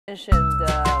mentioned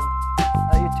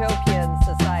utopian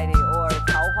society or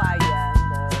桃花源,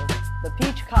 the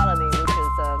peach colony, which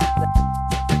is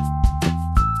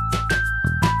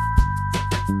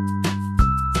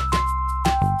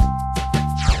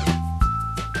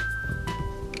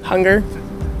hunger,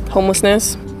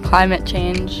 homelessness, climate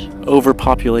change,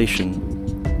 overpopulation,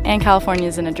 and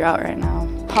California's in a drought right now.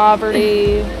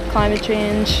 poverty, climate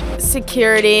change,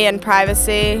 security and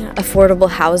privacy, affordable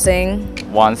housing,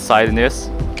 one-sidedness,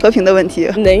 和平的问题，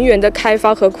能源的开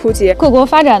发和枯竭，各国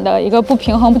发展的一个不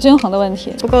平衡、不均衡的问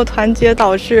题，不够团结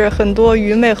导致很多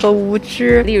愚昧和无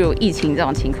知。例如疫情这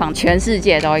种情况，全世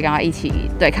界都应该一起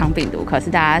对抗病毒，可是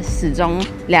大家始终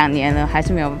2年了，还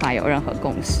是没有办法有任何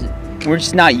共识。We're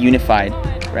just not unified,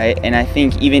 right? And I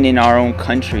think even in our own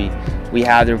country, we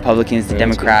have the Republicans, the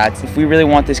Democrats. If we really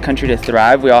want this country to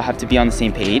thrive, we all have to be on the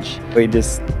same page. We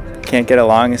just can't get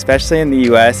along, especially in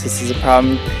the US. This is a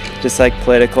problem, just like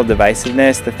political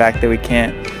divisiveness, the fact that we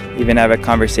can't even have a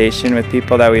conversation with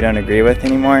people that we don't agree with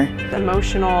anymore.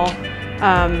 Emotional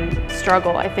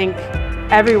struggle. I think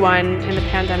everyone in the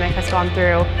pandemic has gone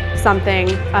through something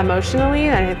emotionally,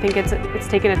 and I think it's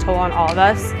taken a toll on all of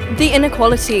us. the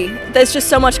inequality. There's just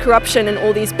so much corruption in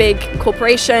all these big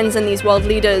corporations and these world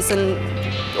leaders, and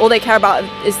all they care about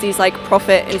is these like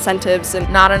profit incentives, and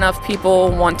not enough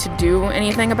people want to do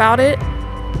anything about it,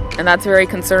 and that's very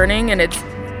concerning. And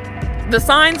the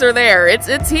signs are there,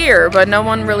 it's here, but no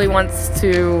one really wants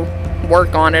to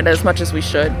work on it as much as we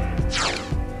should.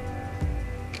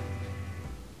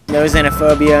 No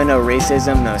xenophobia, no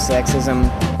racism, no sexism.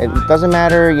 It doesn't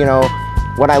matter,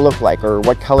 what I look like or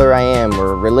what color I am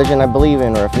or religion I believe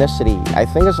in or ethnicity. I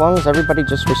think as long as everybody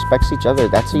just respects each other,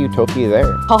 that's a utopia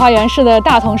there. 桃花源式的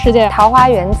大同世界，桃花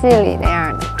源记里那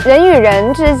样的，人与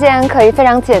人之间可以非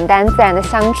常简单自然的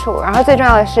相处，然后最重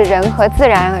要的是人和自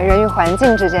然、人与环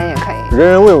境之间也可以。人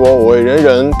人为我，我为人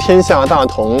人，天下大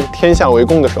同，天下为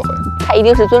公的社会。它一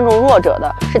定是尊重弱者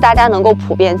的，是大家能够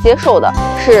普遍接受的，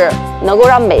是能够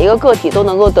让每一个个体都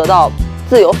能够得到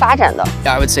自由发展的。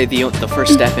I would say the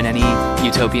first step in any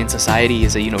utopian society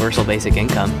is a universal basic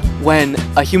income. When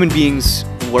a human being's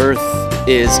worth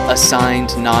is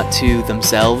assigned not to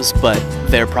themselves but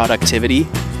their productivity,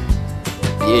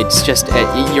 it's just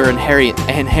you're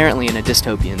inherently in a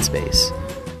dystopian space.